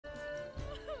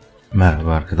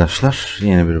Merhaba arkadaşlar,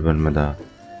 yeni bir bölüme daha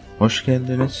hoş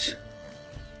geldiniz.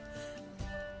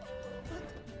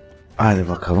 Hadi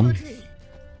bakalım.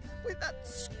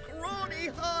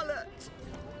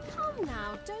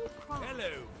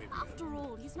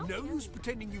 No use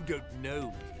pretending you don't know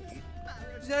me.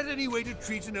 Is that any way to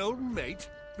treat an old mate?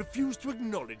 Refuse to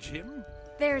acknowledge him?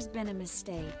 There's been a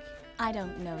mistake. I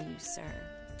don't know you, sir.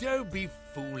 Don't be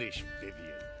foolish,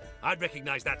 Vivian. I'd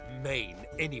recognize that mane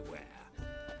anywhere.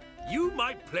 You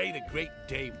might play the Great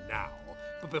Dame now,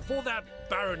 but before that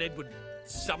Baron Edward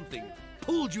something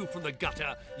pulled you from the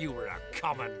gutter, you were a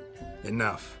common...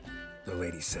 Enough. The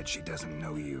lady said she doesn't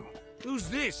know you. Who's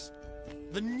this?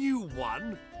 The new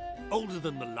one? Older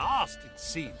than the last, it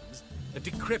seems. A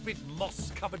decrepit,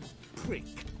 moss-covered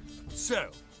prick.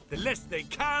 So, the less they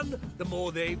can, the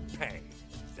more they pay.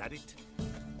 Is that it?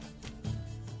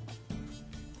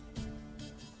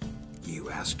 You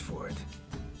asked for it.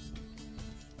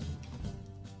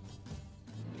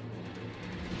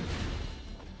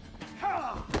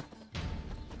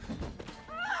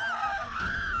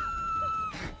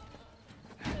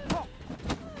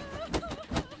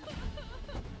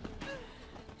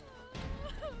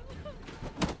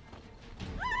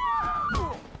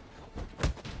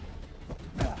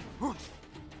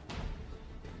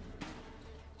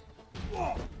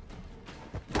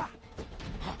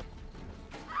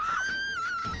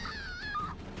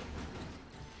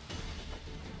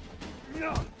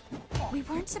 We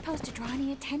weren't supposed to draw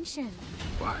any attention.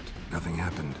 What? Nothing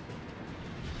happened.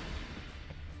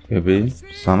 Bebeğim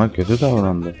sana kötü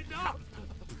davrandı.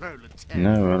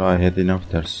 Ne böyle I had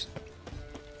enough dersin.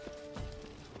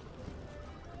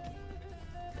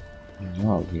 Ne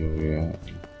yapıyor bu ya?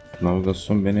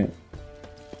 Navigasyon beni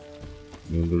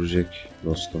öldürecek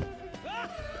dostum.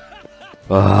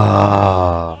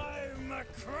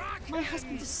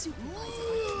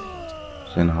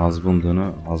 Senin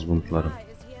hazbundunu hazbundlarım.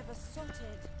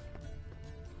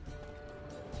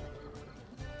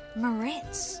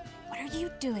 Moritz, what are you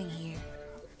doing here?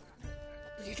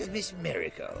 Little Miss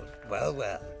Marigold. Well,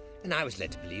 well. And I was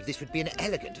led to believe this would be an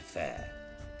elegant affair.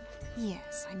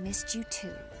 Yes, I missed you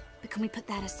too. But can we put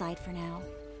that aside for now?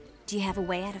 Do you have a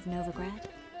way out of Novigrad?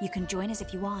 You can join us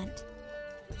if you want.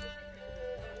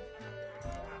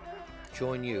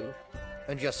 Join you?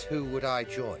 And just who would I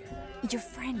join? Your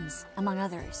friends, among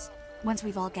others. Once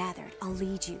we've all gathered, I'll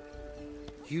lead you.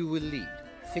 You will lead.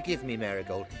 Forgive me,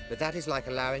 Marigold, but that is like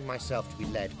allowing myself to be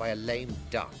led by a lame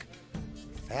duck.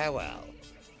 Farewell.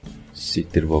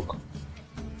 Siktir bok.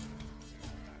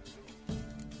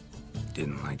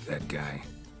 Didn't like that guy.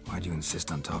 Why'd you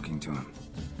insist on talking to him?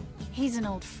 He's an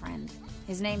old friend.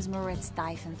 His name's Moritz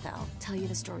Diefenthal. Tell you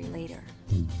the story later.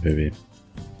 Bebeğim.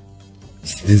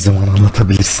 İstediğin zaman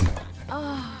anlatabilirsin.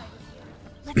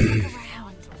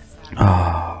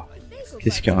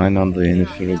 Keşke aynı anda yeni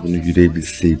bunu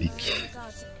yürüyebilseydik.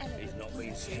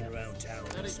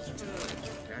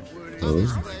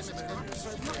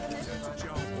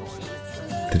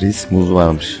 Tris muz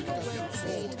varmış.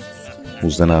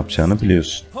 Muzda ne yapacağını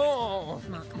biliyorsun.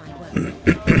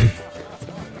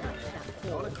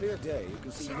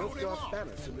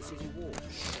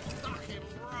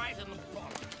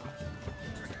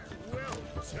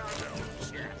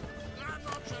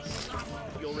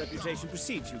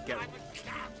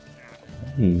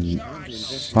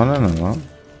 Sana ne lan?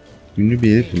 Ünlü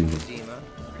bir herif mi?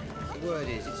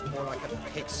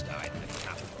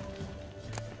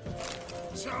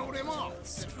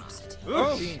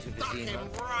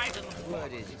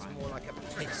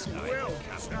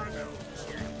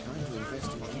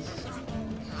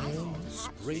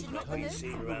 Ain't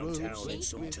seen around town in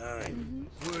some time.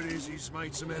 Word is he's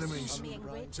made some enemies.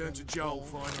 Turned to Joel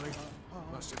finally.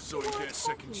 Must have thought he'd get a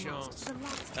second chance.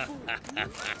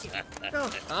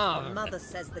 Mother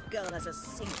says the girl has a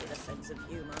singular sense of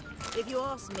humour. If you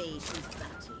ask me, she's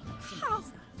batty. How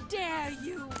dare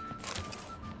you!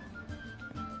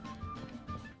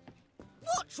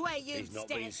 Watch where you He's not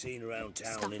been seen around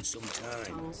town in some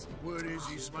time. Word is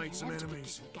he's made some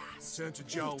enemies. Turned to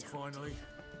Joel finally.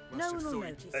 No one will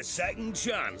notice. A second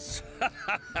chance?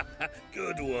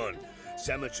 Good one.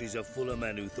 Cemeteries are full of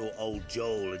men who thought old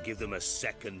Joel would give them a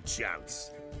second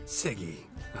chance. Siggy,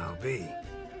 I'll be.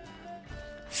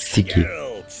 Siggy.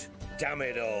 Geralt, damn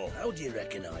it all. How do you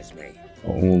recognize me?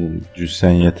 Oğlum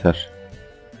cüssen yeter.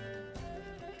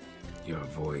 Your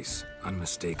voice,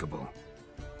 unmistakable.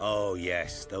 Oh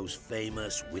yes, those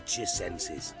famous witcher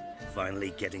senses.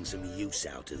 Finally getting some use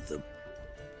out of them.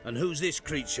 And who's this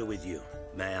creature with you?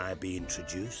 May I be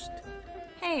introduced?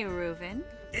 Hey, Reuven.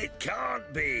 It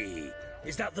can't be!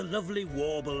 Is that the lovely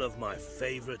warble of my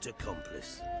favourite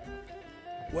accomplice?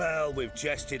 Well, we've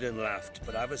jested and laughed,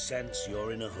 but I've a sense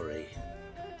you're in a hurry.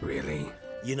 Really?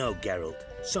 You know, Geralt,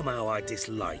 somehow I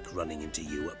dislike running into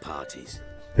you at parties.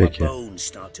 Peki. My bones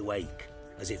start to ache,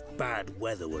 as if bad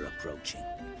weather were approaching.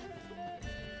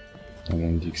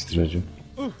 Tamam, Dijkstra'cığım.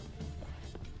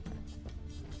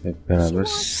 Hep beraber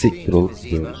siktir olup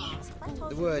gidiyoruz.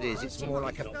 The word is, it's more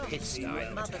like a pigsty than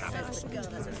a Mother says tavern. the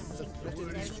girl has a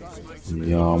secret.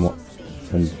 Ya ama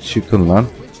sen çıkın lan.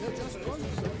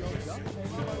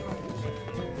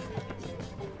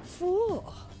 Four.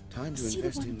 Time to See the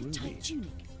invest one in with the tight rubies.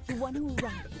 tunic? The one who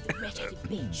arrived with the red-headed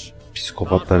bitch.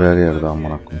 Psikopatlar her yerde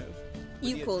amına koyayım.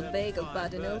 You called Bagel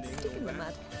Bud an old stick in the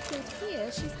mud. Yet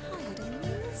here she's hired a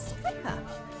new stripper.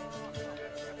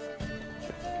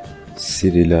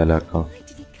 Siri ile alakalı. Why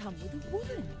did he come with a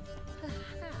woman?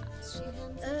 Perhaps she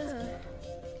hands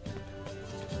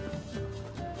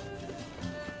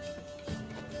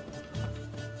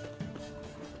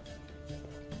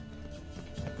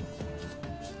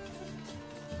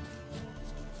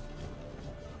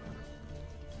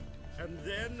And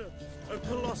then a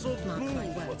colossal Mark boom. my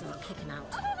words, I'll kick him out.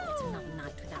 It's another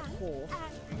night with that whore.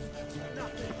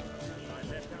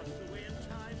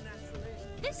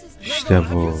 İşte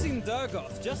Have bu. you seen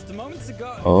Durgoth just moments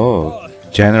ago? Oh,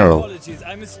 General. Apologies,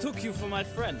 I mistook you for my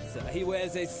friend, sir. He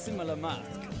wears a similar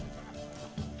mask.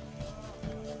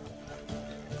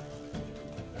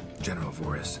 General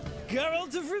Voris.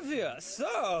 Geralt of Rivia,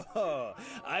 so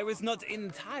I was not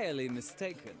entirely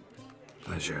mistaken.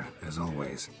 Pleasure, as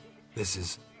always. This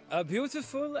is... A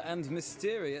beautiful and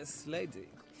mysterious lady.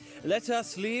 Let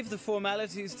us leave the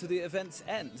formalities to the event's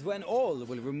end, when all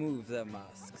will remove their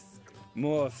masks.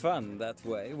 More fun that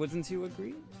way, wouldn't you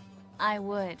agree? I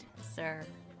would, sir.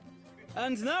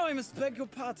 And now I must beg your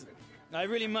pardon. I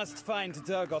really must find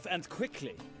Durgoth, and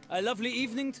quickly. A lovely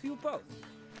evening to you both.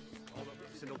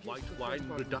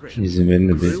 İzin verin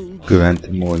de bir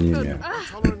Gwent'imi oynayayım ya.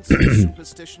 Tolerance and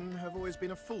superstition have always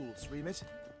been a fool's remit.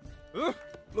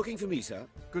 Looking for me, sir?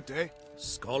 Good day.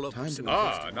 Skull of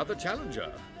Another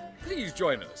challenger. Please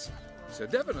join us. Sir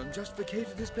Devenant just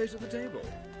vacated his place at the table.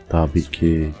 Tabii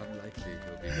ki. Unlikely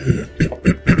he'll be...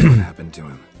 What happened to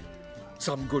him?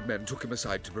 Some good men took him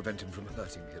aside to prevent him from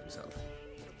hurting himself.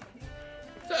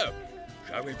 So,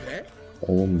 shall we play?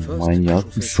 Oğlum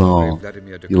manyak mısın ha?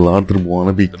 Yıllardır bu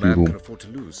anı The man can bekliyorum. afford to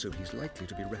lose, so he's likely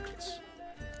to be reckless.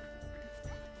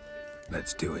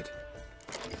 Let's do it.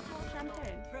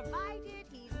 Provided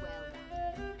he's well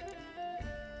done.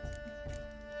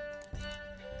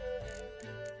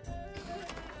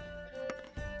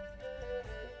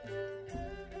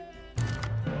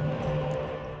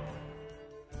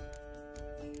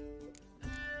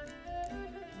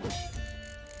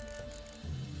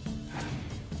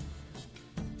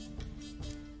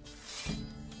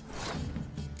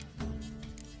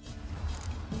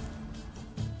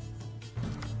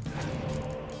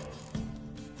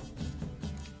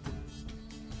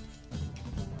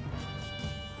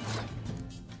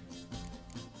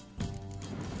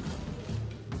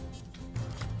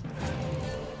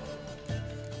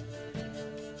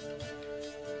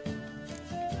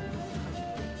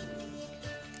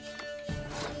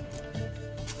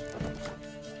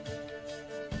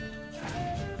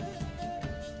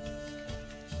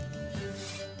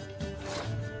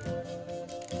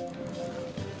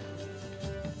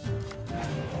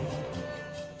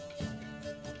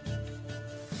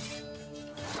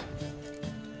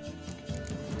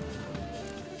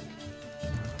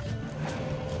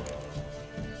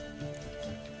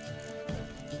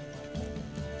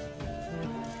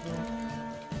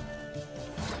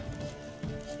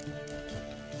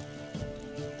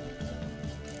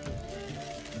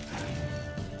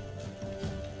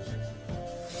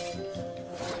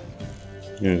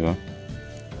 Güzel.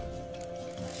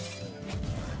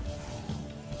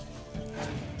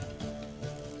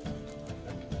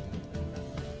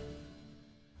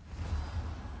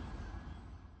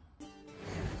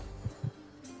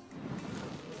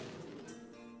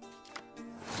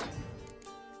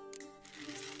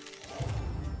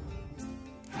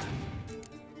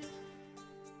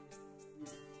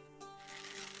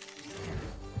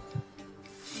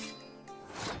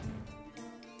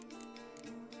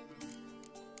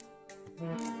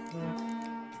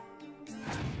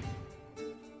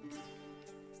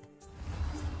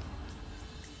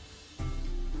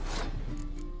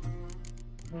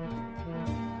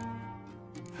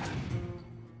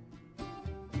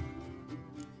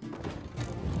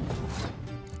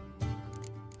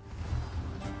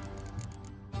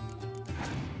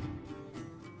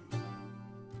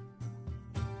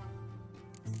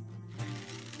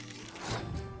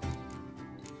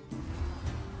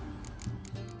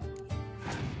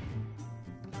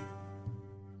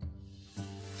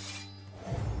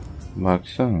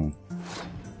 Baksana.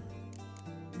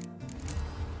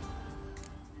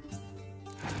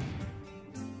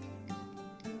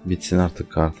 Bitsin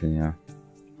artık kartın ya.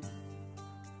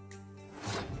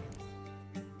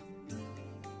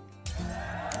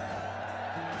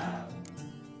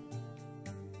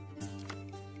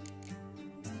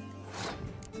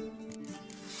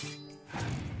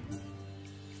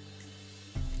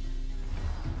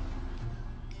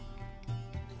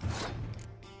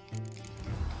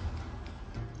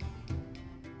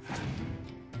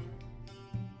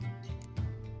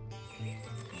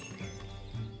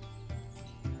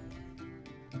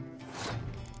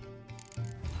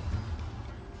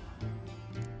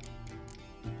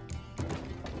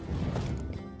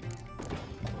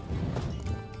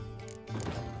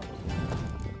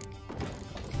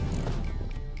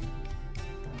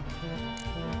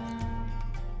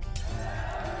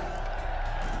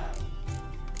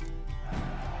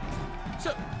 So,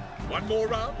 one more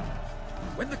round.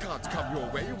 When the cards come your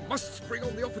way, you must spring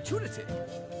on the opportunity.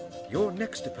 Your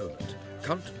next opponent,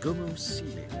 Count Gomo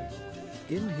Sealing.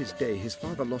 In his day, his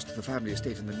father lost the family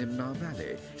estate in the Nimnar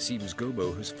Valley. Seems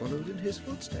Gomo has followed in his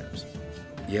footsteps.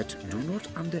 Yet, do not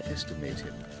underestimate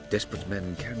him. Desperate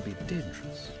men can be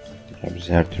dangerous. Biz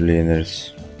her türlü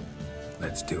yeneriz.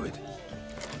 Let's do it.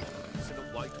 Instead of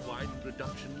white wine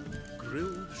production,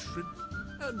 grilled shrimp,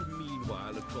 and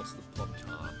meanwhile across the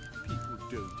Pontar, people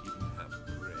don't even have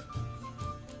bread.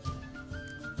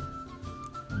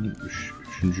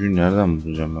 Üçüncüyü nereden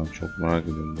bulacağım ben? Çok merak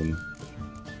ediyorum bunu.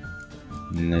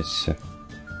 Neyse.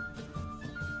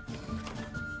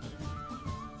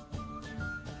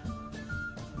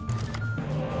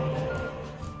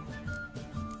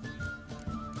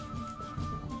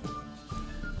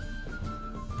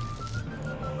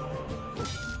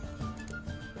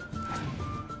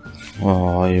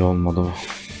 Aa, iyi olmadı bu.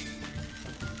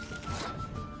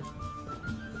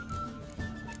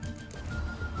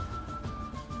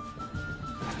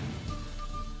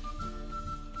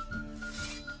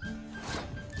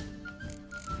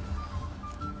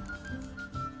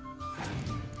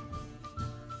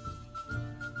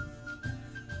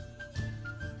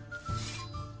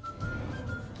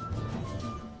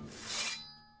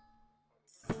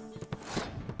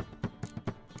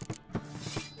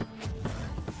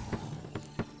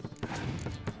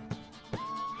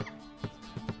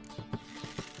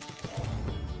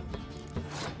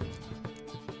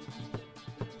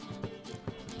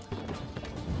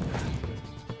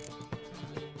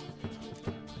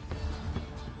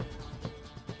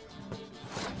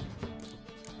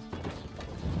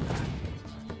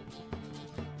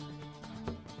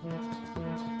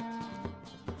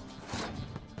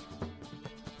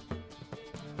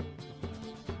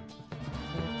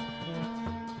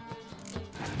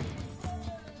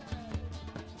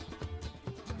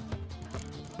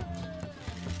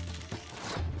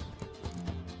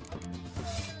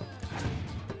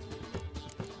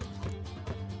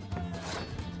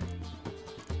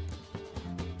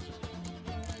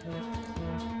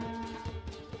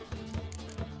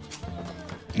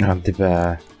 Hadi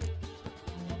be.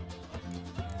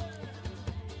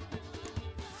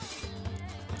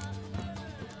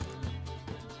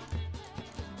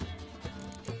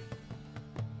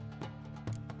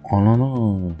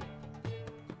 Anana.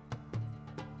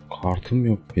 Kartım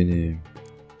yok benim.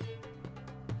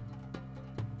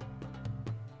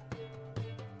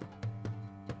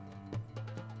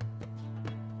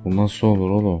 Bu nasıl olur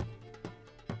oğlum?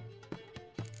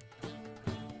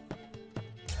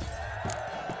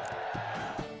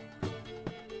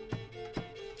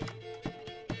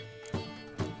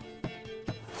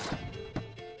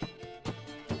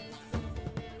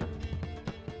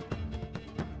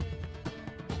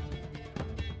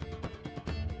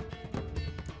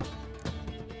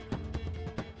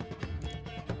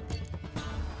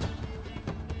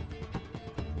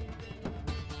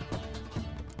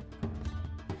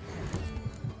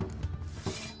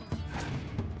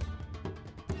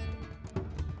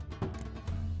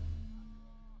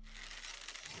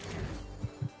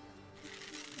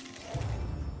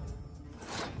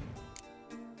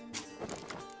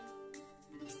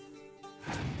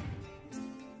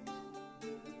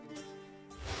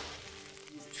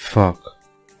 Fuck.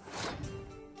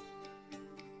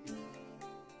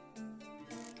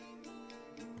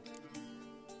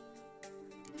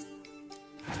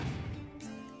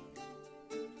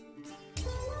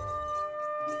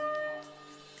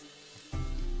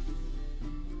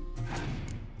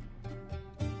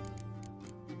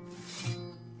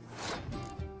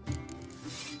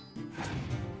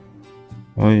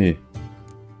 Ay.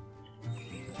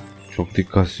 Çok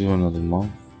dikkatsiz oynadım lan.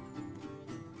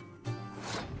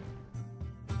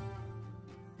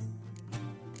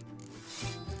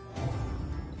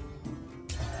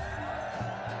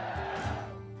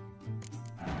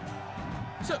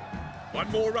 One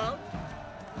more round?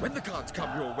 When the cards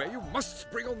come your way, you must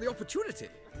spring on the opportunity.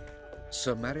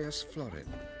 Sir Marius Florin.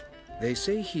 They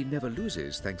say he never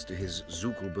loses thanks to his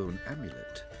Zugelbone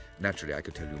amulet. Naturally, I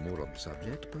could tell you more on the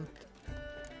subject, but...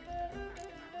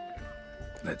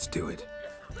 Let's do it.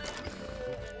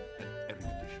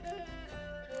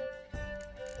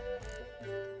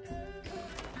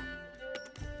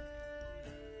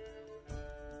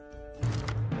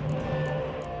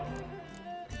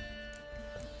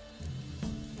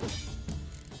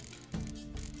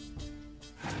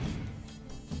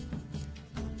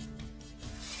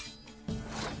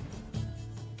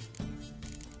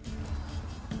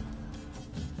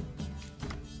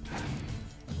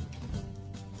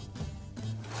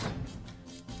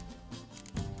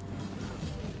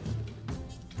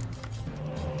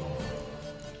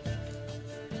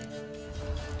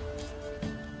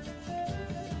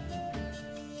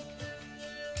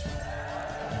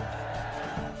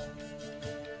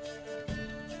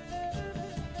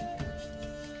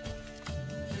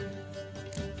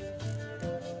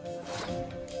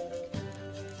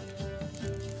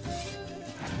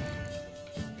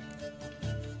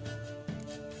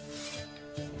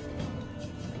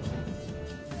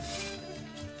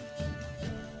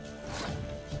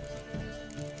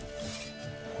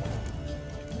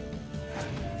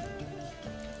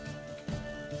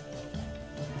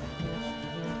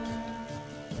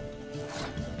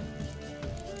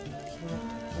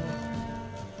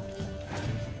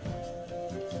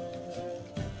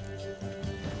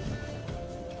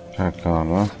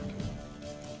 Pekala.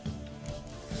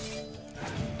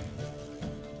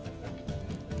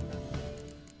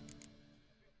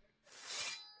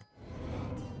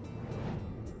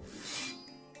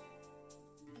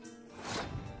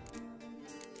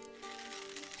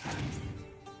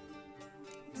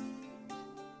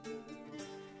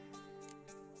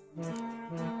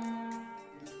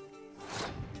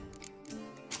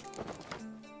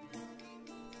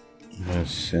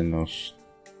 Sen olsun.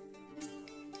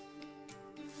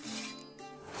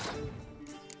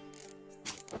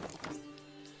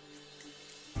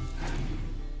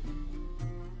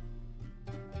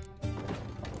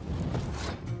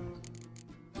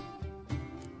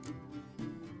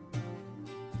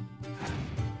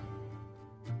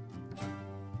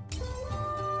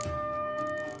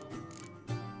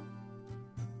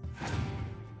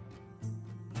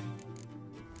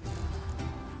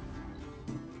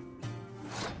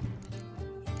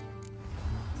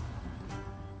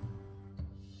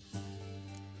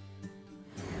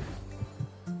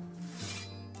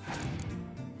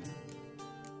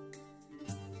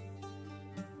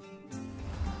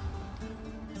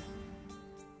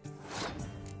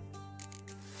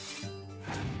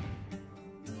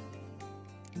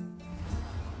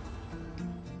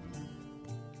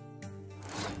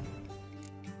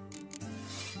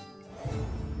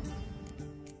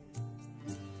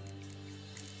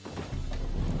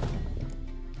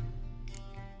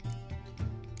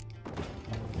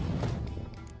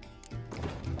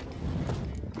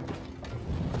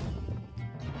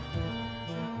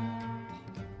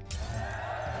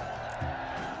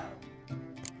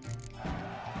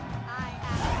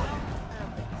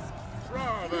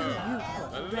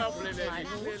 Lovely lady,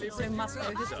 clearly so must know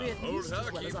history at least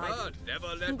as well as I do. Never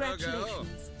let her go.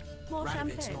 Congratulations. More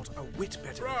Rabbit's champagne. not a whit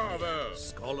better Bravo!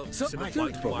 Scallop, So, simmer I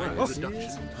white don't wine, know.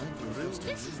 reduction.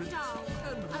 This is dull.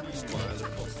 I wish I could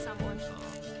talk to someone.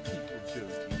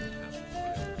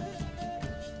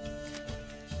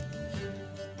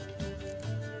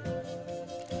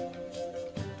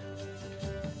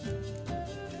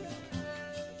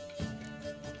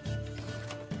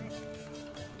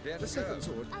 The second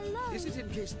sword, is it in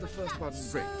case the first one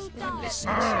breaks?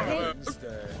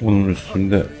 Bunun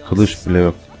üstünde kılıç bile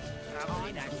yok.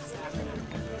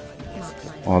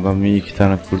 Adam niye 2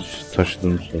 tane kılıç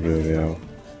taşıdığını soruyor ya.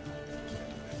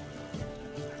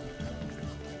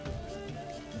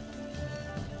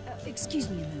 Excuse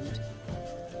me a moment.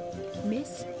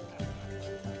 Miss?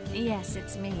 Yes,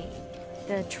 it's me.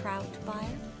 The trout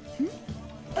buyer?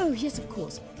 Oh, yes, of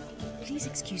course. Please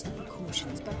excuse the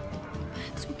precautions, but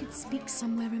perhaps we could speak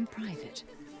somewhere in private.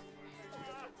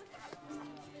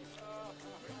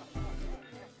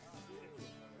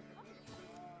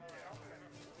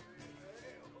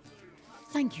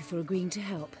 Thank you for agreeing to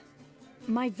help.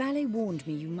 My valet warned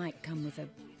me you might come with a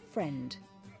friend.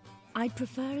 I'd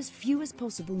prefer as few as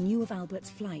possible knew of Albert's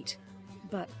flight.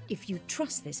 But if you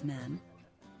trust this man...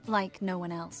 Like no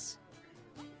one else.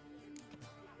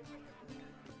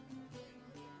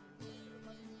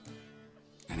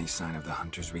 Any sign of the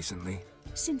hunters recently?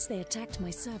 Since they attacked my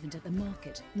servant at the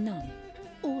market, none.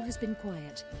 All has been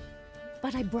quiet.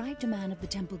 But I bribed a man of the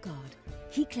Temple Guard.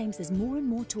 He claims there's more and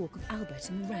more talk of Albert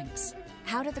in the ranks.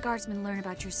 How did the guardsmen learn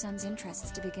about your son's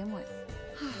interests to begin with?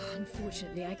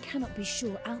 Unfortunately, I cannot be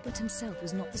sure Albert himself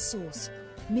was not the source,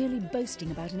 merely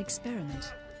boasting about an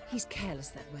experiment. He's careless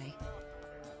that way.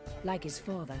 Like his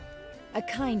father, a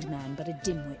kind man but a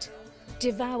dimwit.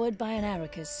 Devoured by an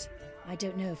Arrakis. I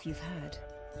don't know if you've heard.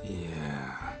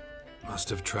 Yeah, must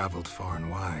have traveled far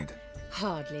and wide.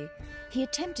 Hardly. He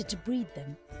attempted to breed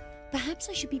them. Perhaps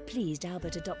I should be pleased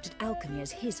Albert adopted alchemy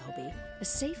as his hobby, a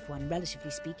safe one,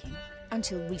 relatively speaking.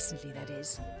 Until recently, that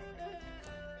is.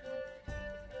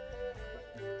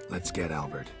 Let's get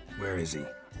Albert. Where is he?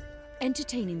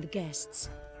 Entertaining the guests.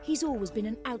 He's always been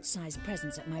an outsized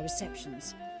presence at my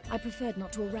receptions. I preferred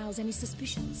not to arouse any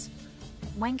suspicions.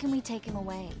 When can we take him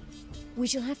away? We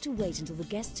shall have to wait until the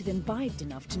guests have imbibed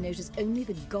enough to notice only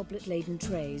the goblet-laden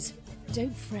trays.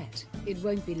 Don't fret, it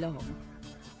won't be long.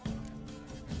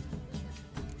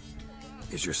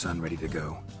 Is your son ready to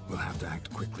go? We'll have to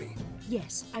act quickly.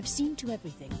 Yes, I've seen to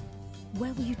everything.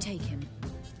 Where will you take him?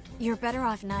 You're better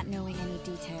off not knowing any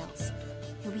details.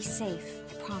 He'll be safe,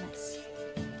 I promise.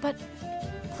 But...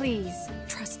 Please,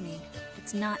 trust me.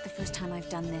 It's not the first time I've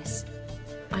done this.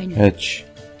 I know. Hatch.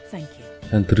 Thank you.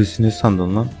 Sen Triss'ini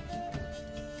sandın lan.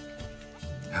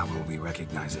 How will we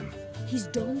recognize him? He's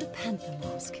donned a panther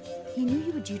mask. He knew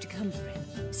you were due to come for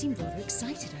him. Seemed rather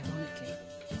excited, ironically.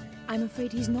 I'm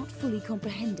afraid he's not fully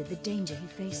comprehended the danger he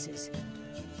faces.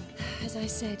 As I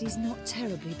said, he's not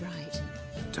terribly bright.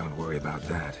 Don't worry about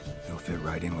that. He'll fit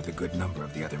right in with a good number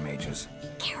of the other mages.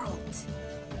 Geralt!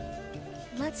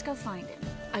 Let's go find him.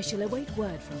 I shall await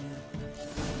word from you.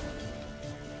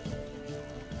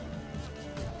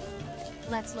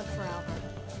 Let's look for Albert.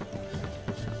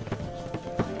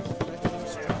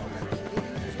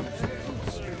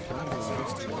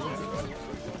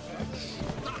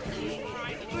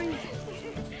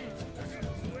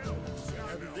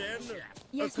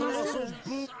 Yes, master.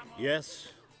 Yes?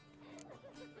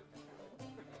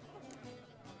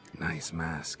 Nice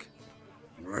mask.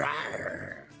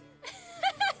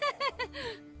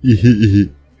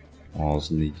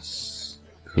 Ağzını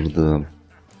kırdım.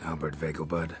 Albert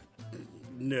Vegelbud.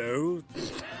 No.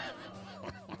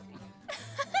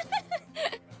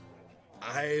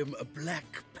 I'm a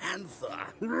Black Panther.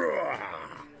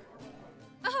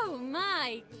 Oh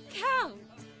my, Count!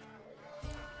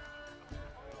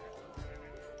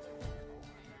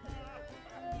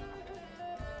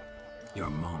 Your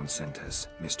mom sent us,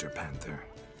 Mr. Panther.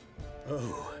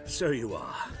 Oh, so you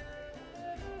are.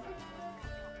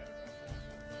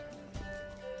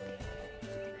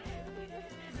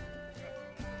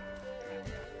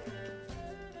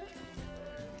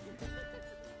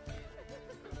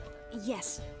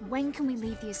 Yes, when can we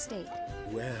leave the estate?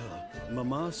 Well,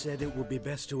 Mama said it would be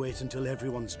best to wait until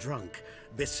everyone's drunk.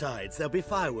 Besides, there'll be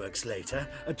fireworks later,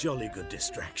 a jolly good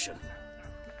distraction.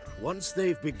 Once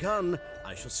they've begun,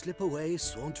 I shall slip away,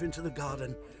 saunter into the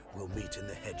garden. We'll meet in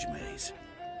the hedge maze.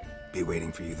 Be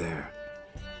waiting for you there.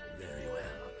 Very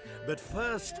well. But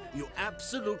first, you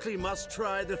absolutely must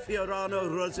try the Fiorano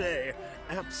Rosé.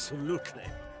 Absolutely.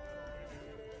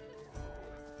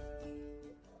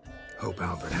 Hope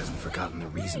Albert hasn't forgotten the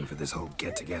reason for this whole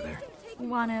get-together.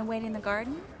 Wanna wait in the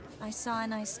garden? I saw a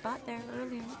nice spot there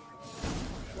earlier.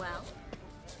 Well?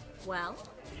 Well?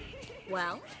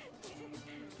 Well?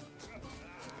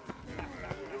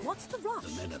 What's the rush?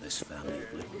 The men of this family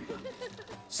have lived with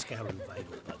Scarron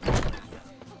Vegelbud.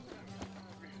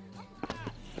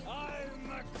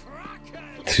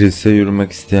 Triss'e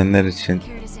yürümek isteyenler için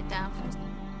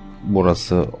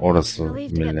burası, orası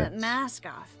millet.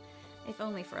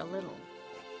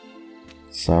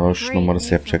 Sarhoş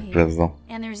numarası yapacak birazdan.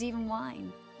 And there's even wine.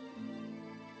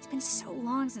 It's been so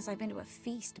long since I've been to a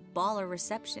feast, ball, or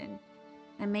reception.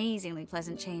 Amazingly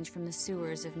pleasant change from the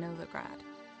sewers of Novigrad.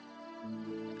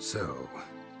 So,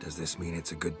 does this mean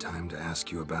it's a good time to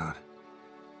ask you about...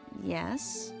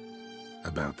 Yes?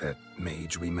 About that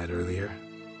mage we met earlier?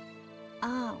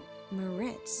 Oh,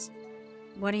 Maritz.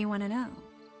 What do you want to know?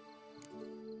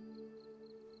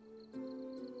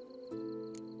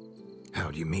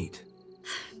 How'd you meet?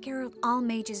 Geralt, all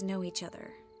mages know each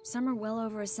other. Some are well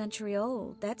over a century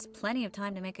old. That's plenty of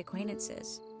time to make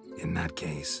acquaintances. In that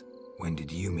case, when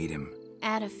did you meet him?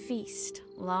 At a feast,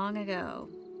 long ago.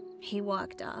 He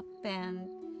walked up and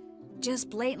just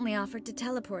blatantly offered to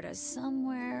teleport us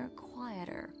somewhere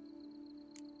quieter.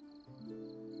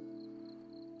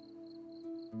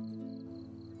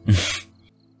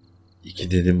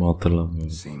 İki dediğimi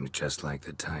hatırlamıyorum. Seemed just like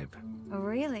the type.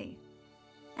 Oh, really?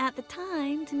 At the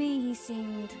time, to me, he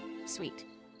seemed sweet.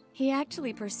 He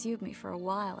actually pursued me for a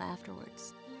while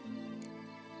afterwards.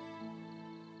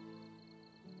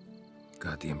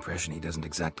 Got the impression he doesn't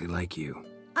exactly like you.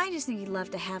 I just think he'd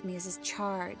love to have me as his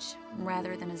charge,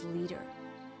 rather than his leader.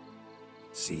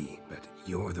 See, but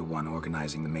you're the one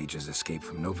organizing the mage's escape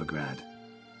from Novigrad.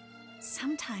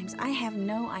 Sometimes I have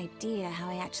no idea how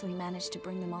I actually managed to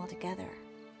bring them all together.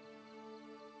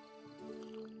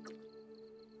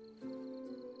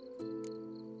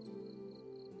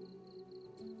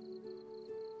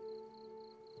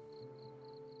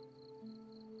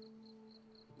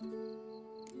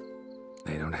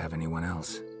 They don't have anyone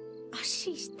else. Oh,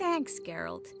 sheesh, thanks,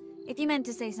 Geralt. If you meant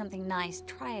to say something nice,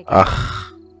 try again.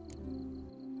 Ah.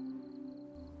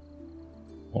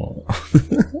 Oh.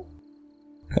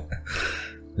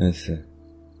 Neyse.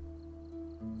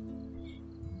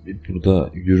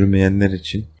 Burada yürümeyenler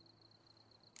için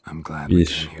bir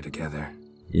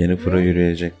yeni fıra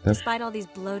yürüyecekler. Despite all these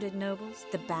bloated nobles,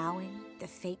 the bowing, the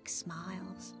fake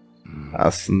smiles.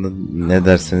 Aslında ne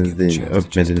derseniz deyin,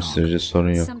 öpmediğiniz sürece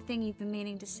sorun yok. Something you've been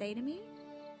meaning to say to me?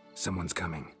 Someone's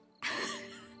coming.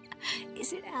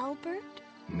 Is it Albert?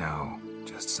 No,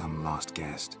 just some lost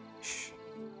guest. Shh.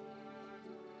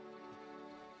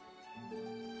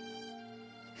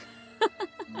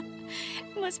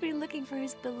 Must be looking for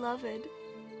his beloved.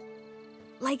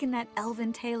 Like in that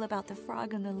elven tale about the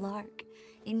frog and the lark.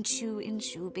 Inchu,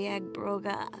 inchu, biag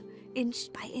broga.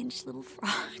 Inch by inch, little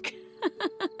frog.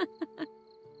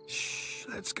 Shh,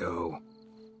 let's go.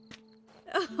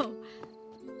 Oh.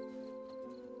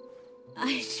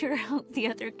 I sure hope the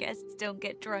other guests don't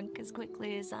get drunk as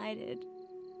quickly as I did.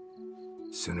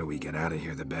 Sooner we get out of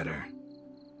here, the better.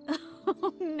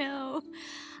 Oh, no.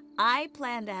 I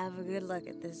plan to have a good look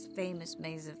at this famous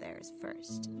maze of theirs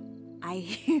first. I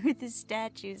hear the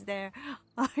statues there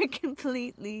are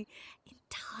completely,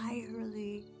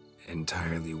 entirely...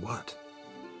 Entirely what?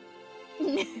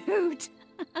 Nude.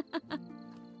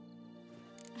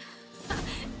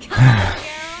 Come on,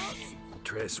 Geralt.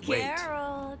 Triss, wait.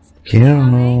 Geralt.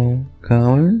 Geralt,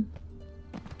 coming?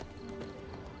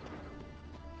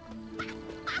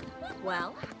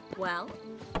 Well, well,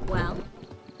 well.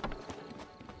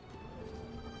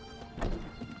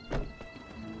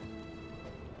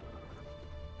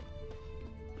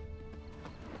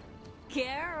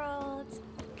 Geralt,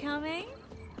 coming?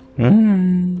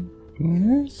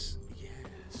 Yes.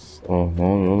 Oh, ne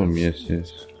oluyor oğlum? Yes,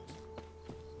 yes.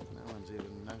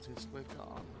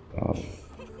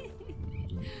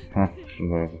 Hah,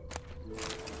 şurada.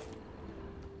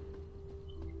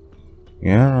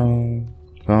 Geralt,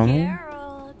 coming?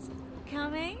 Geralt,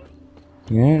 coming?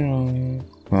 Geralt,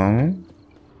 coming?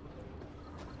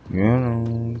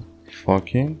 Geralt,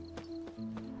 fucking?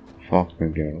 Fuck me,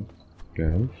 Geralt.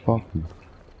 Geralt, fuck me.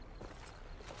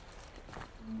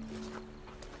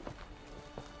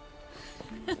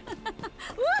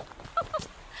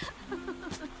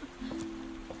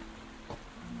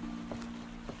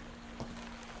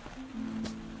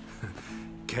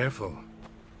 Careful.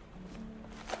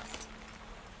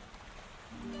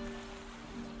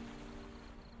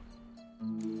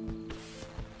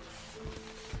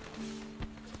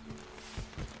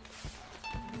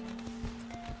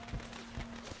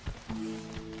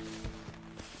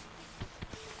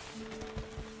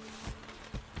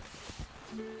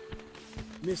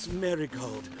 Miss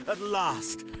Marigold, at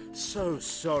last. So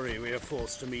sorry we are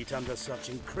forced to meet under such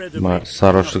incredible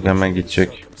sarhoşluk hemen gidecek.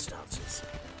 circumstances.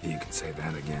 You can say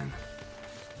that again.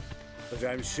 But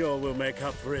I'm sure we'll make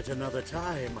up for it another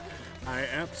time. I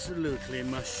absolutely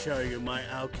must show you my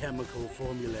alchemical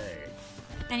formulae.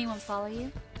 Anyone follow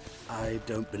you? I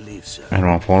don't believe so.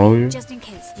 Anyone follow you? Just in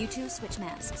case, you two switch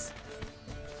masks.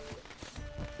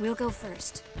 We'll go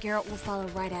first. Geralt will follow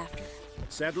right after.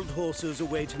 Saddled horses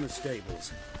await in the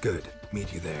stables. Good.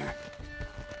 Meet you there.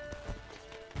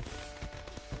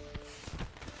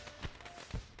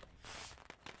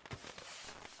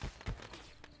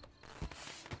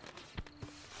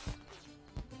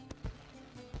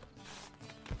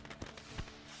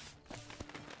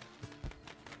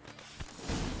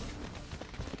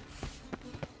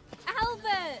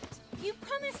 Albert! You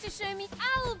promised to show me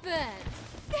Albert!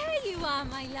 There you are,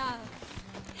 my love.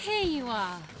 Here you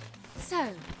are. So,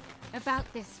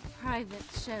 about this private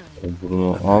showing.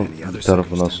 Bunu al, bir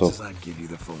tarafına sok.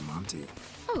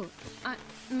 Oh,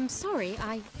 I'm sorry,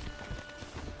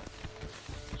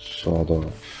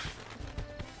 Sağda.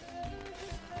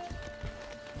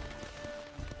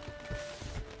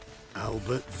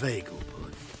 Albert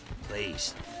Vagelbud.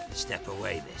 Please, step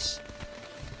away, miss.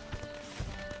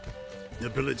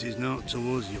 Nobility's not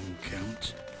towards young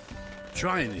Count.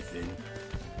 Try anything,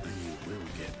 and you will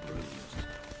get bruised.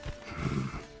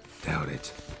 Doubt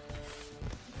it.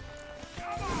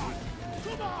 Come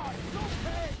on! Don't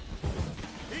pay!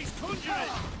 He's conjuring!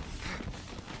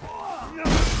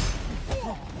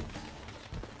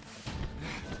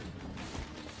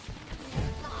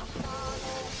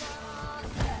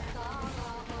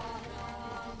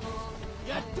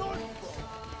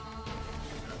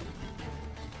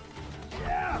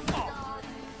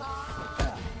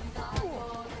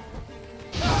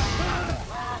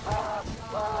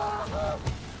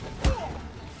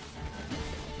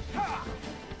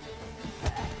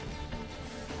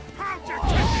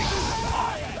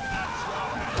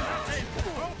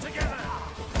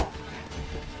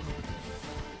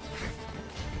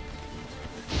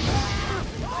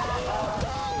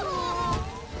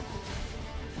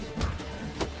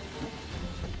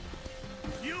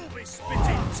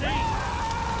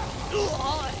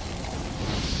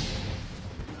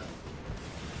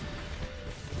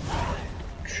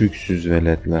 Küçüksüz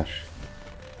veletler.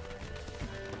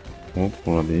 Hop,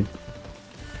 buna değil.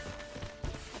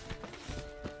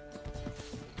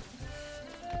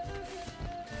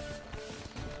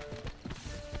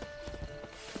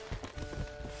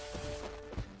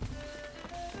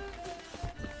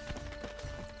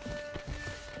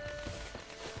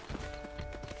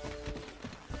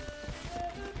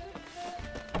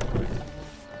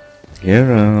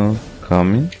 Geralt,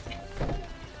 come in.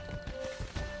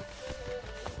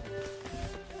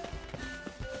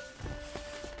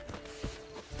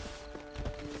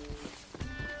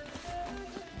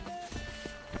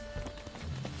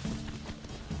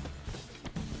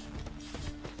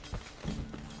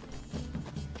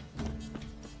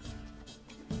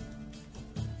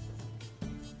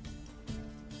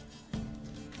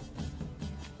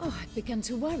 Oh, I've begun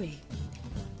to worry.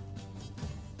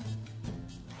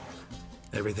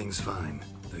 Everything's fine,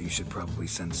 though you should probably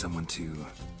send someone to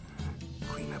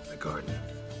clean up the garden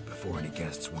before any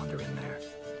guests wander in there.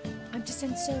 I'm to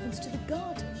send servants to the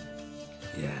garden.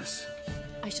 Yes.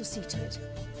 I shall see to it.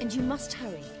 And you must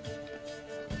hurry.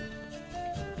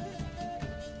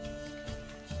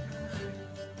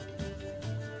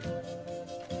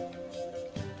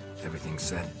 Everything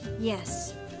set?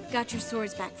 Yes. Got your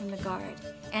swords back from the guard.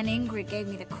 And Ingrid gave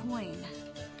me the coin.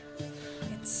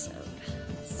 It's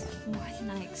more than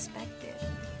I expected.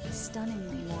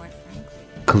 Stunningly more,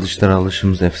 frankly. Kılıçlara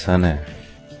alışımız efsane.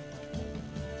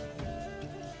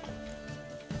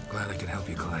 Glad I could help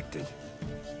you collect it.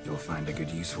 You'll find a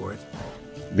good use for it.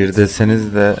 Bir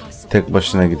deseniz de tek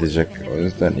başına gidecek. O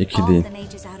yüzden iki değil.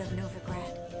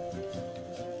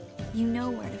 You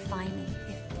know where to find me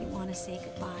if you want to say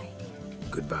goodbye.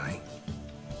 Goodbye.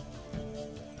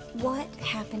 What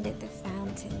happened at the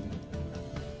fountain?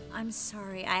 I'm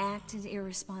sorry, I acted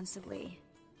irresponsibly.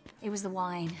 It was the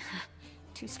wine.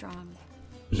 Too strong.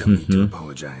 No need to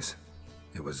apologize.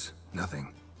 It was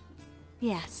nothing.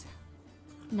 Yes.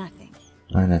 Nothing.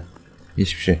 Aynen.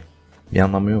 Hiçbir şey. Bir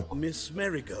anlamı yok. Miss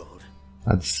Marigold.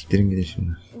 Hadi siktirin gidin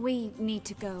şimdi. We need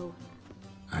to go.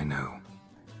 I know.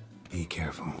 Be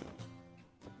careful.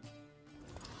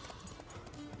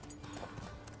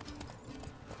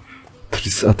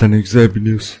 Tris ata ne güzel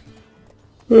biniyorsun.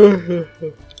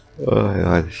 Ay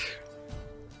hadi.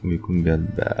 Uykum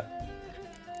geldi be.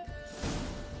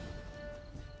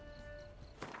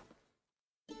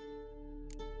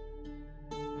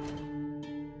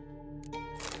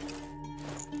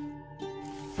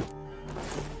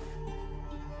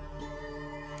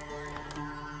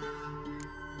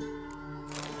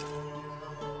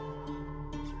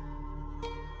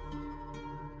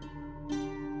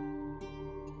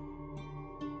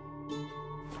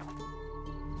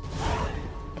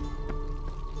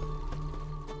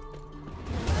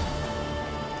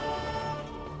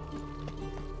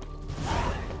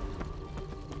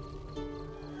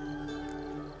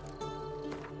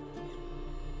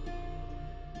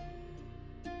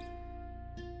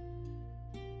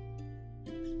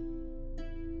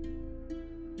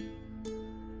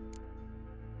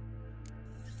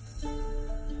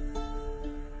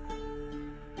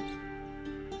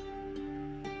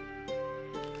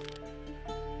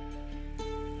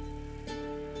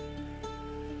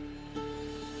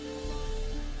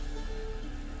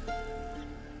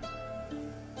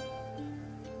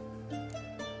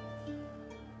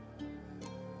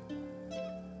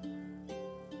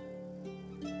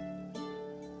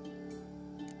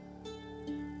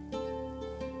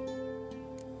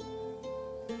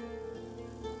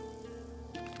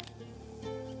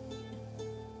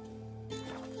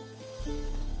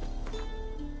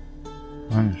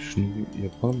 Aynen, şunu bir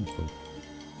yapalım mı?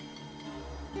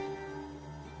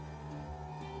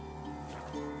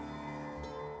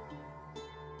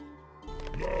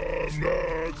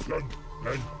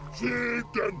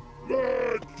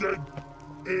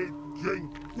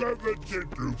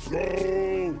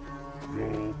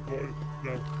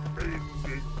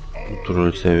 Bu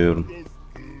türü seviyorum.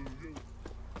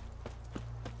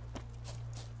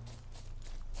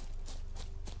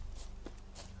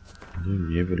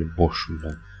 Niye böyle boşum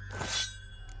ben?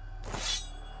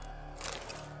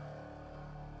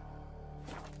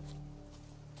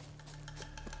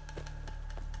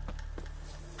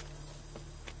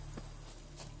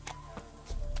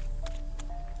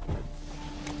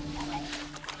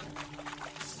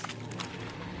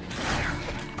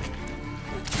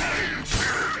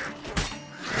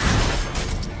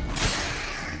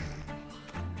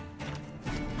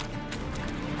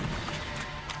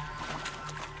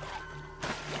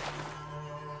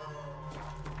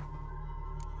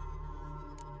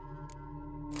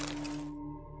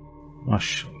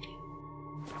 Maşallah.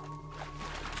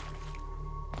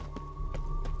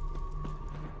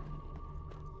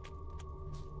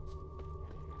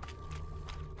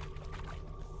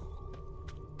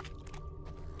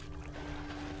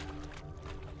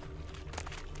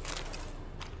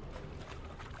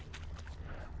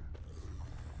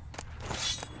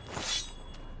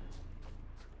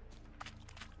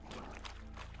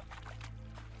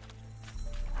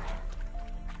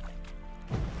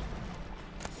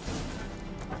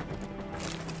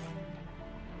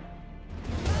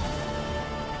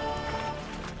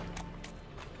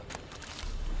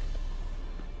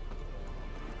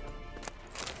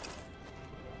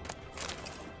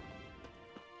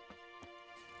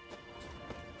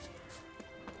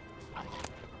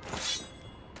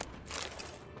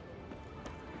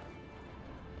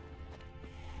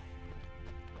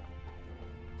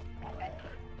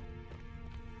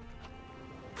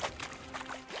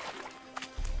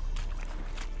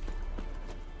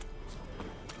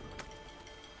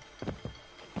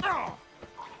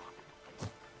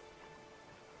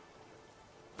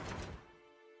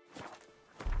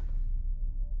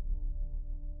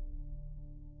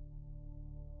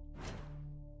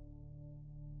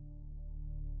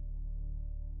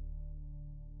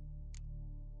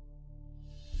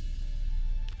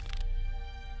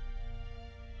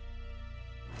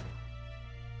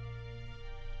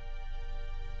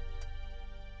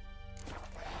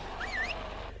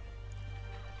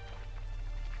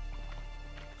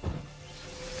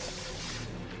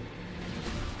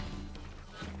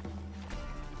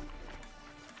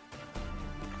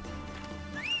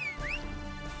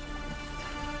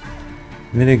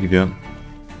 Nereye gidiyorsun?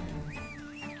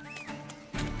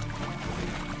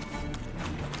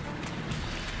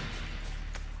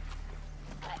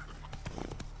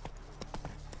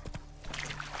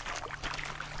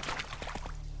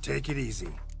 Take it easy.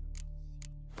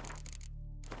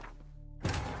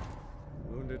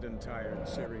 Wounded and tired,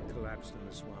 Ciri collapsed in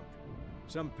the swamp.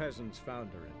 Some peasants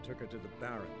found her and took her to the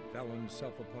Baron, Velen's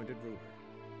self-appointed ruler.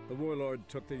 The warlord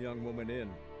took the young woman in,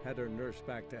 had her nursed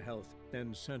back to health,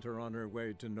 then sent her on her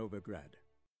way to Novigrad.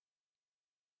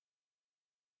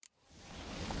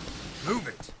 Move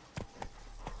it!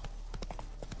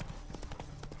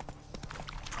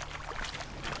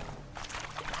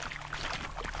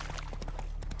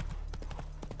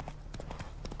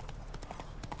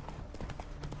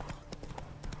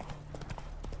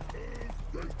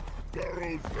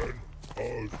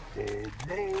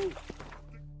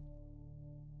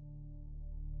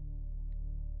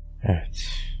 Evet.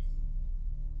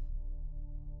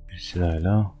 Bir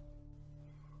silahla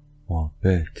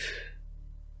muhabbet.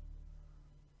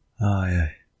 Ay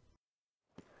ay.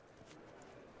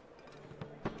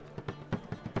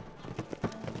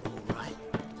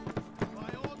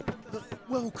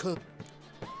 Welcome.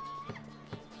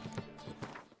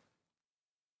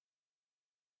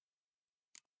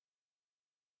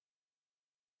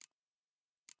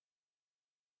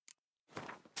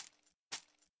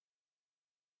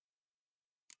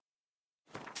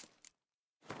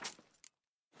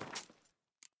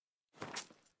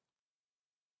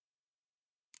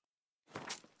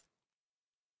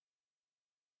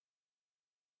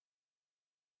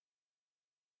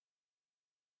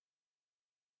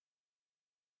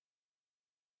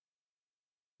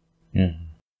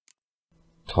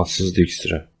 Tatsız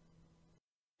iksiri.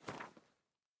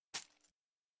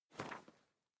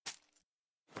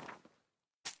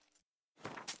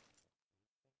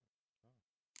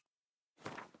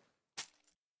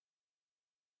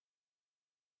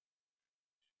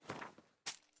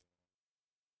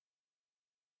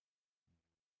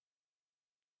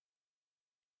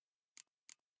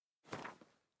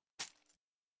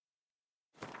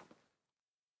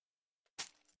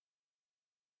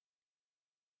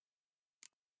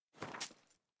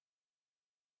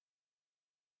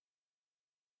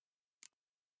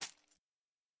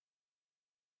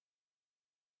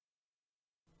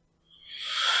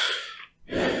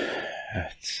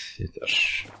 Evet,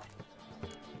 yeter.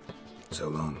 So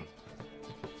long.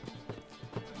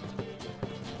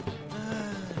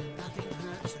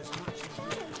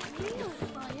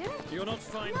 You'll not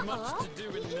find much to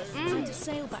do in those. Time to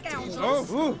sail back to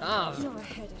England. Oh, You're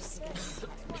ahead of schedule.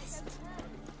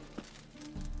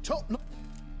 Top.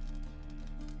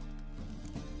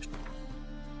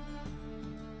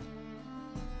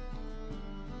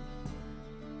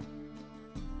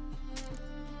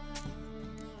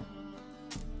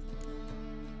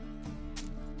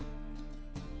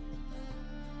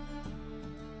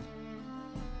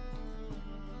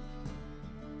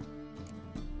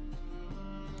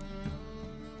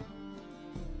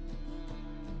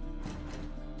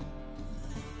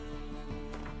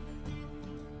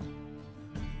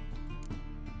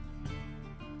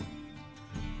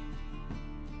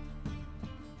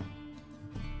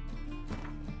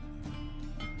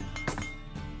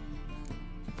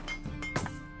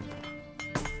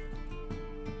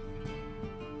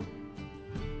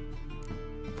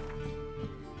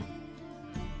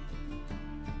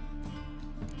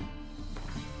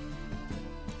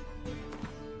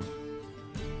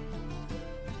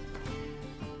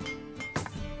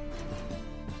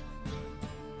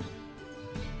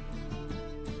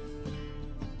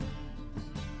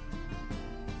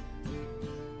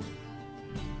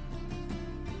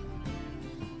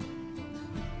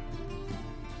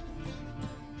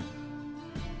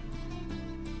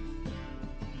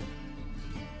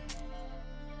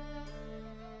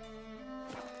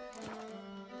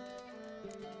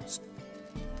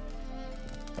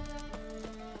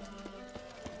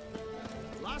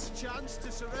 chance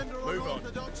to surrender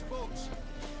unorthodox books.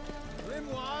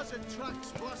 Grimoires and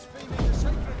tracts blaspheming the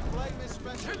sacred flame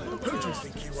especially. Who do you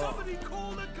think you are? Somebody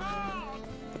call the guard!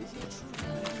 Is it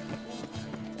true?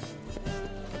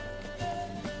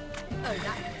 Oh,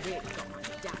 that really got my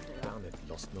dander. Damn it,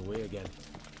 lost my way again.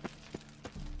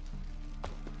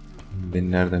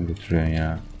 Beni nereden götürüyorsun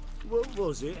ya? What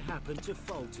was it happened to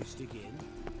Faltist again?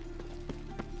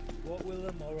 What will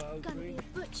the morrow Gonna be bring? a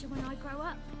butcher when I grow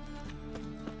up.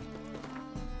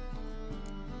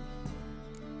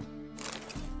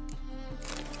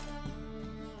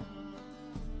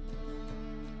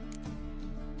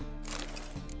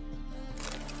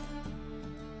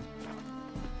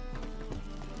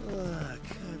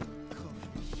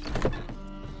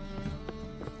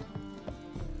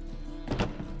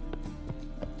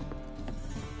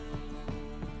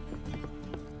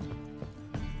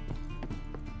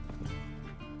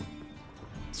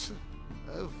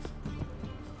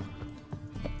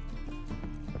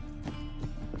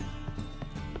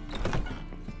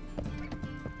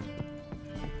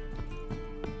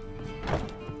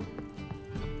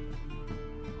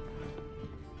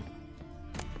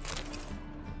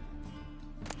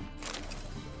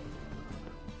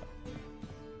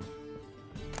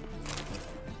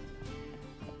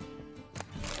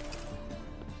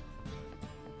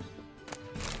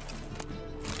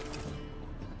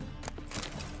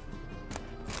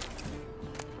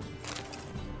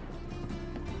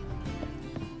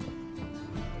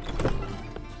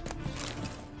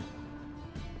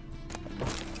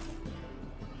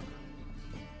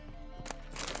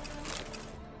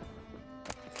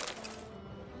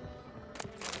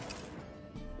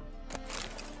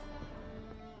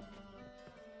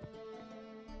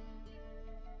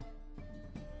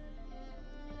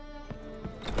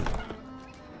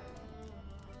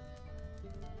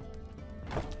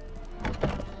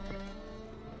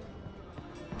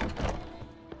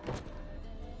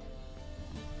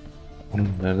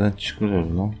 Nereden çıkılıyor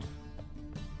lan?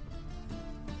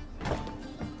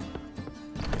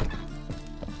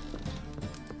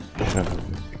 Şöyle.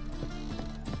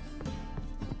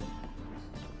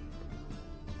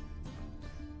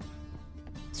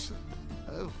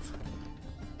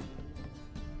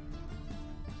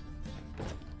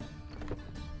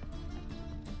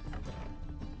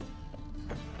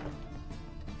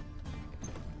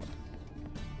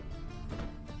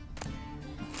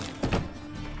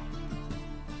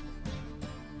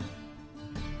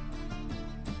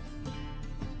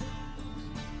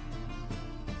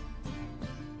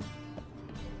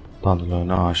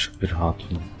 Dandeliona aşık bir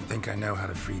hatun. Think I know how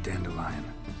to free Dandelion.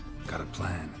 Got a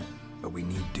plan, but we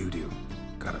need Dudu.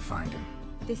 Gotta find him.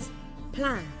 This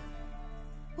plan?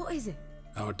 What is it?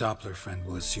 Our Doppler friend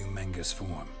will assume Menga's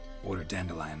form. Order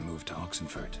Dandelion moved to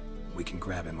Oxenfurt. We can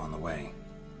grab him on the way.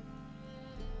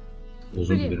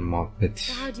 Uzun bir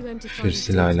muhabbet. How do you aim to find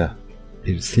Firsila'yla.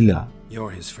 Firsila.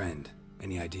 You're his friend.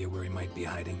 Any idea where he might be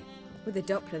hiding? With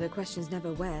the Doppler, the question's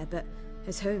never where, but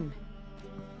as whom?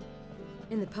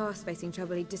 In the past, facing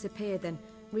trouble, he'd disappear, then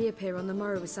reappear on the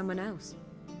morrow with someone else.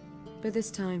 But this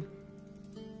time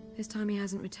he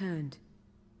hasn't returned.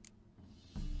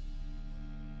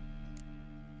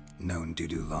 Known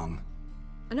Dudu long?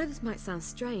 I know this might sound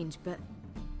strange, but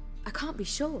I can't be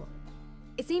sure.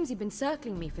 It seems he'd been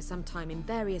circling me for some time in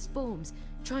various forms,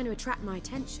 trying to attract my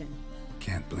attention.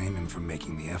 Can't blame him for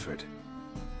making the effort.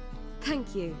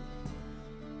 Thank you.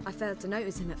 I failed to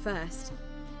notice him at first.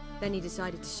 Then he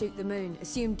decided to shoot the moon,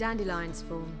 assumed Dandelion's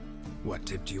form. What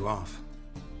tipped you off?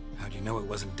 How do you know it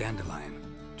wasn't Dandelion?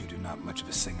 Dudu not much of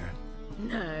a singer?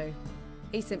 No.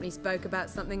 He simply spoke about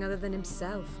something other than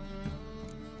himself.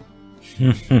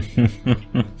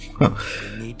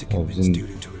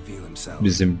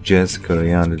 Bizim jazz karı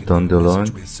yani Dandelion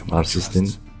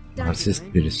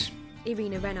narsist birisi.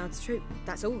 Irina Renard's troupe,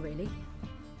 that's all really.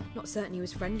 Not certain he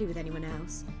was friendly with anyone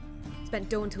else. Spent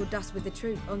dawn till dusk with the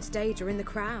troupe, on stage or in the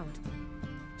crowd.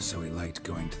 So he liked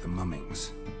going to the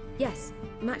mummings? Yes,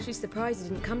 I'm actually surprised he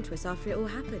didn't come to us after it all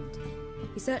happened.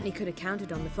 He certainly could have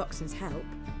counted on the Foxen's help.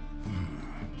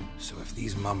 So if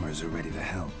these mummers are ready to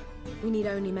help... We need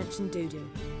only mention Dudu.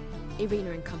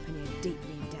 Irina and company are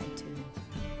deeply indebted to him.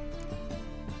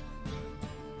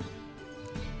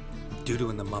 Dudu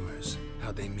and the mummers,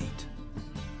 how'd they meet?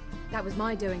 That was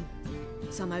my doing.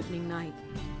 Some opening night.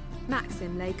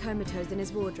 Maxim lay comatose in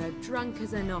his wardrobe, drunk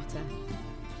as an otter.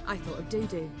 I thought of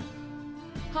Dudu.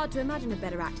 Hard to imagine a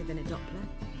better actor than a Doppler.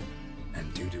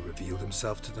 And Dudu revealed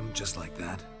himself to them just like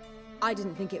that? I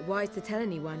didn't think it wise to tell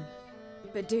anyone.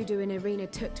 But Dudu and Irina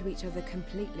took to each other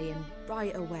completely and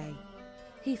right away.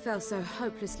 He fell so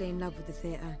hopelessly in love with the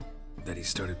theatre. That he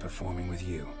started performing with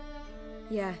you?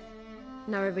 Yeah,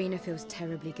 Now Irina feels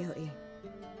terribly guilty.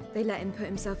 They let him put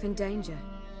himself in danger.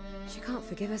 She can't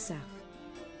forgive herself.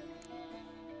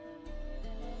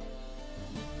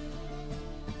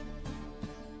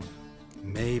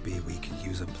 Maybe we could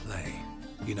use a play.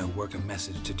 You know, work a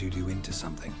message to Dudu into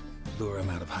something. Lure him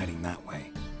out of hiding that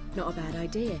way. Not a bad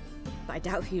idea, but I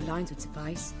doubt a few lines would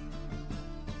suffice.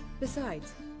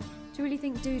 Besides, do you really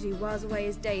think Dudu whiles away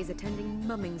his days attending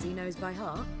mummings he knows by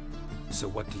heart? So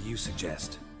what do you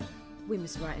suggest? We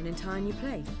must write an entire new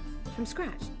play. From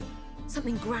scratch.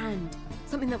 Something grand.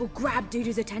 Something that will grab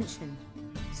Dudu's attention.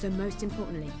 So most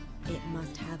importantly, it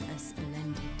must have a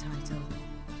splendid title.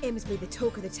 It must be the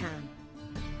talk of the town.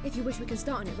 If you wish, we can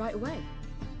start on it right away.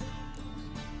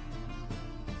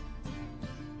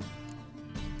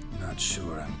 Not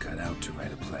sure I'm cut out to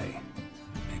write a play.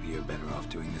 Maybe you're better off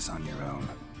doing this on your own.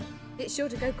 It's sure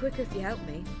to go quicker if you help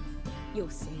me. You'll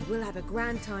see, we'll have a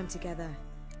grand time together.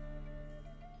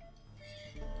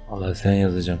 Vallahi sen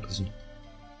yazacaksın kızım.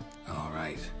 All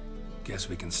right. Guess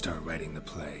we can start writing the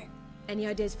play. Any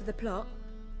ideas for the plot?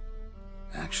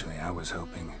 Actually, I was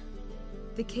hoping.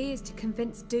 The key is to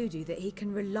convince Dudu that he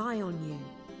can rely on you,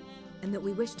 and that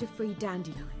we wish to free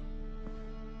Dandelion.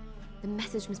 The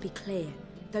message must be clear,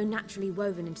 though naturally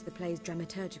woven into the play's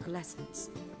dramaturgical essence,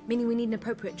 meaning we need an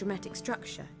appropriate dramatic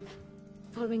structure.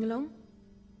 Following along?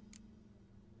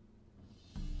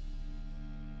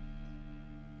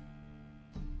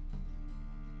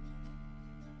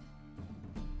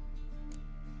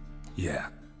 Yeah,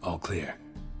 all clear.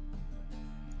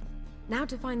 Now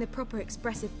to find the proper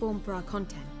expressive form for our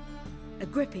content. A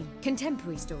gripping,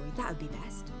 contemporary story, that would be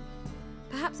best.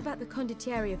 Perhaps about the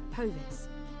condottieri of Povis.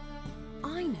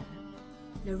 I know.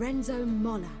 Lorenzo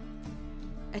Molla.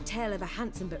 A tale of a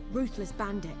handsome but ruthless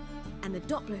bandit, and the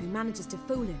Doppler who manages to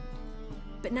fool him.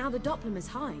 But now the Doppler must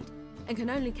hide, and can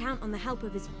only count on the help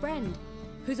of his friend,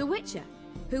 who's a witcher,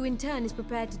 who in turn is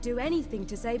prepared to do anything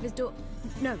to save his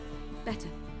No, better.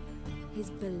 His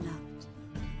beloved.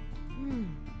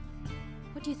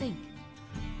 What do you think?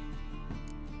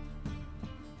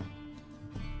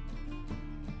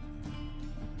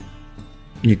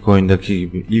 İlk oyundaki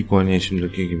gibi, ilk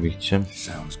oynayışımdaki gibi gideceğim.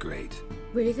 Sounds great.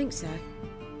 Really think so?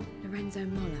 Lorenzo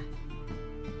Molla.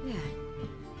 Yeah.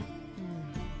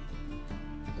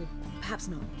 Or perhaps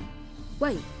not.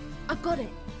 Wait, I've got it.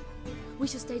 We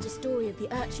shall stage a story of the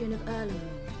Urchin of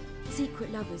Erlenwald.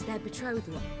 Secret lovers, their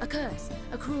betrothal, a curse,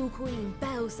 a cruel queen,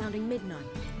 bells sounding midnight.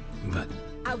 But...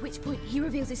 At which point he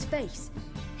reveals his face.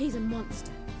 He's a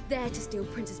monster, there to steal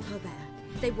Princess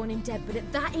Pavera. They want him dead, but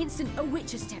at that instant a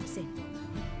witcher steps in.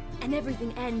 And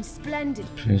everything ends splendid.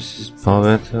 Princess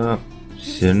Pavera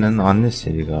Siri'nin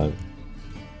annesiydi galiba.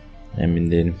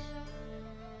 Emin değilim.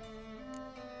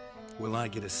 Will I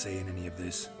get a say in any of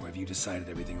this, or have you decided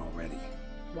everything already?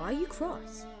 Why are you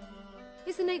cross?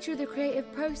 It's the nature of the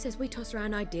creative process. We toss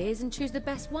around ideas and choose the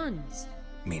best ones.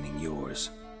 Meaning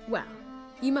yours. Well,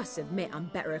 you must admit I'm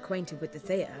better acquainted with the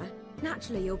theatre.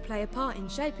 Naturally, you'll play a part in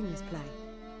shaping this play.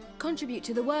 Contribute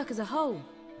to the work as a whole.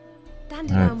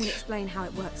 Dandelion will explain how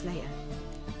it works later.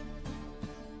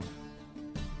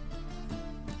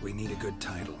 We need a good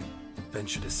title.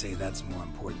 Venture to say that's more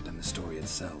important than the story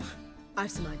itself.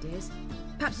 I've some ideas.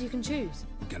 Perhaps you can choose.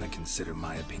 Gonna consider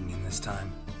my opinion this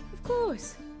time? Of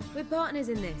course. We're partners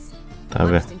in this. Tabii.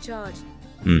 I'm just in charge.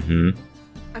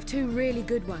 I've two really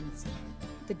good ones.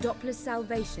 The Doppler's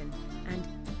Salvation and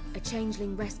A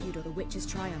Changeling Rescued or The Witch's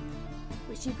Triumph.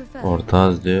 Which do you prefer?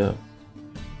 Ortağız diyor.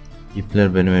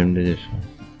 İpler benim elimdedir.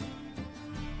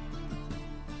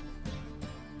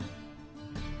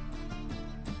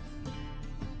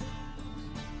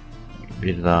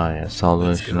 Bir daha ya.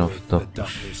 Salvation of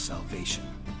Doppler.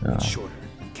 Ya. Shorter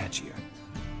and catchier.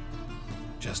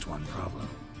 Just one problem.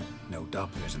 No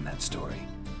Dopplers in that story.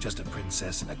 Just a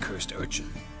princess and a cursed urchin.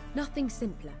 Nothing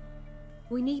simpler.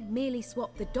 We need merely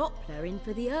swap the Doppler in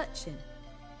for the urchin.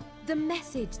 The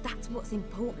message, that's what's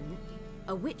important.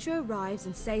 A witcher arrives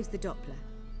and saves the Doppler.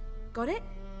 Got it?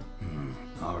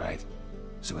 All right.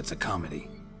 So it's a comedy.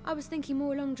 I was thinking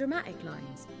more along dramatic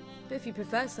lines. But if you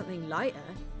prefer something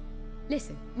lighter...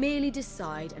 Listen, merely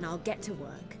decide and I'll get to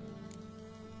work.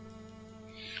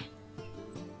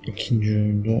 İkinci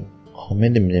oyunda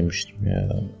komedi mi demiştim ya?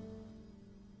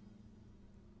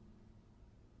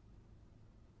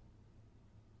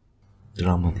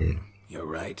 Drama diyelim.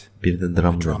 Bir de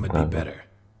drama galiba.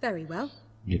 Very well.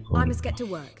 I must get to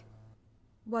work.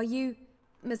 While you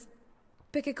must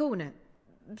pick a corner,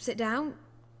 sit down,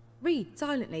 read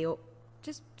silently, or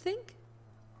just think.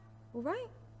 All right?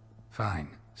 Fine,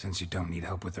 since you don't need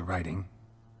help with the writing.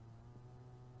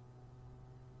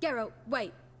 Geralt,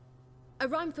 wait. A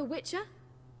rhyme for Witcher?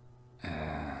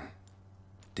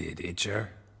 Did itcher?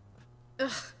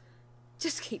 Ugh,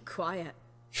 just keep quiet.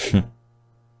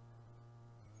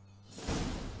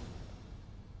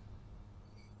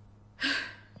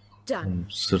 Done.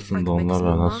 Sırtında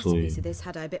onlarla nasıl uyuyun? Of this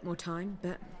had I a bit more time,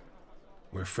 but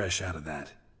We're fresh out of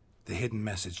that. The hidden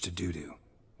message to Dudu.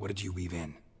 What did you weave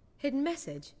in? hidden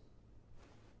message.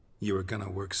 You were gonna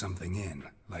work something in,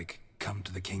 like come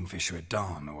to the Kingfisher at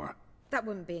dawn, or... That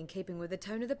wouldn't be in keeping with the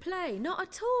tone of the play, not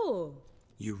at all.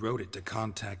 You wrote it to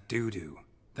contact Dudu.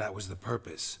 That was the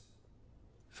purpose.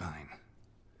 Fine.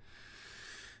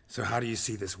 So how do you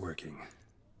see this working?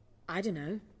 I don't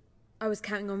know. I was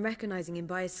counting on recognizing him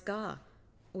by his scar.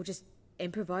 Or just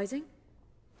improvising.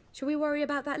 Shall we worry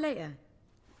about that later?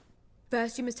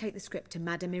 First, you must take the script to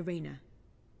Madame Irina.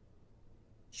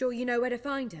 Sure you know where to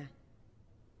find her?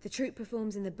 The troupe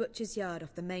performs in the butcher's yard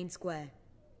off the main square.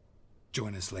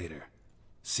 Join us later.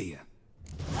 See ya.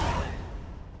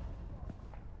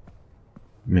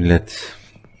 Millet.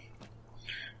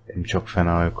 Benim çok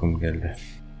fena uykum geldi.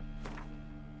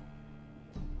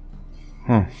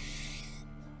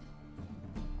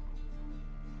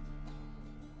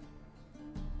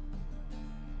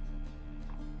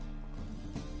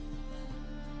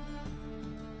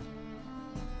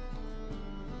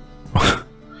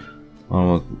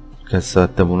 Ama kaç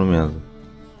saatte bunu mu yazdım?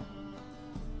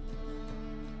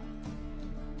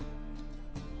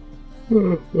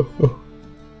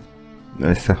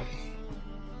 Neyse.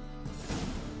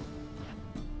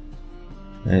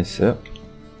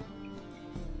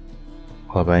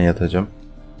 Ben yatacağım.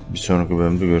 Bir sonraki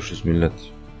bölümde görüşürüz millet.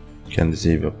 Kendinize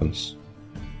iyi bakınız.